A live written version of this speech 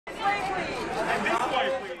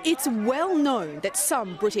It's well known that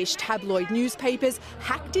some British tabloid newspapers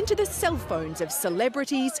hacked into the cell phones of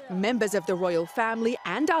celebrities, members of the royal family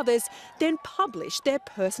and others, then published their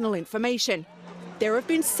personal information. There have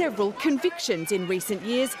been several convictions in recent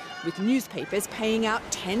years, with newspapers paying out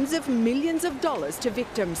tens of millions of dollars to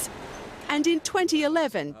victims. And in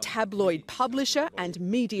 2011, tabloid publisher and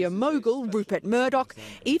media mogul Rupert Murdoch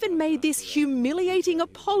even made this humiliating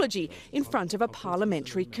apology in front of a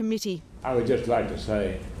parliamentary committee. I would just like to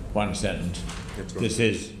say one sentence. This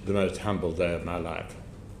is the most humble day of my life.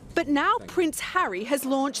 But now Prince Harry has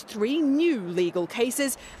launched 3 new legal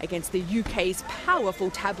cases against the UK's powerful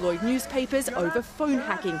tabloid newspapers over phone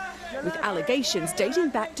hacking, with allegations dating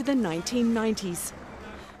back to the 1990s.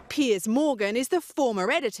 Piers Morgan is the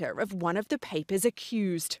former editor of one of the papers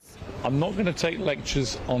accused. I'm not going to take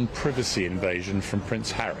lectures on privacy invasion from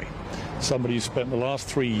Prince Harry, somebody who spent the last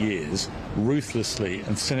 3 years ruthlessly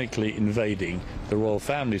and cynically invading the royal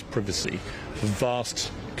family's privacy for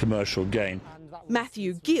vast commercial gain.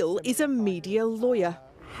 Matthew Gill is a media lawyer.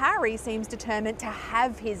 Harry seems determined to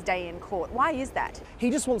have his day in court. Why is that? He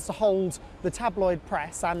just wants to hold the tabloid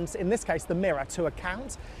press, and in this case the Mirror, to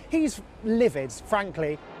account. He's livid,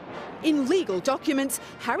 frankly. In legal documents,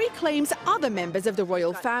 Harry claims other members of the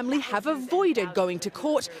royal family have avoided going to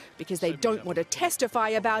court because they don't want to testify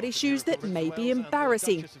about issues that may be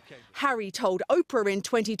embarrassing. Harry told Oprah in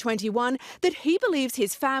 2021 that he believes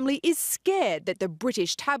his family is scared that the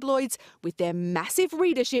British tabloids, with their massive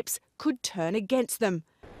readerships, could turn against them.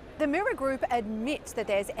 The Mirror Group admits that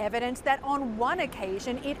there's evidence that on one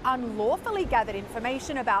occasion it unlawfully gathered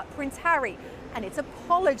information about Prince Harry, and it's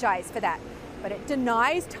apologised for that. But it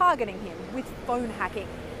denies targeting him with phone hacking.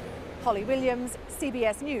 Holly Williams,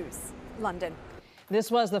 CBS News, London.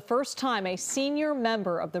 This was the first time a senior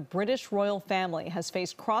member of the British royal family has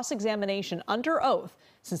faced cross-examination under oath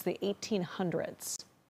since the 1800s.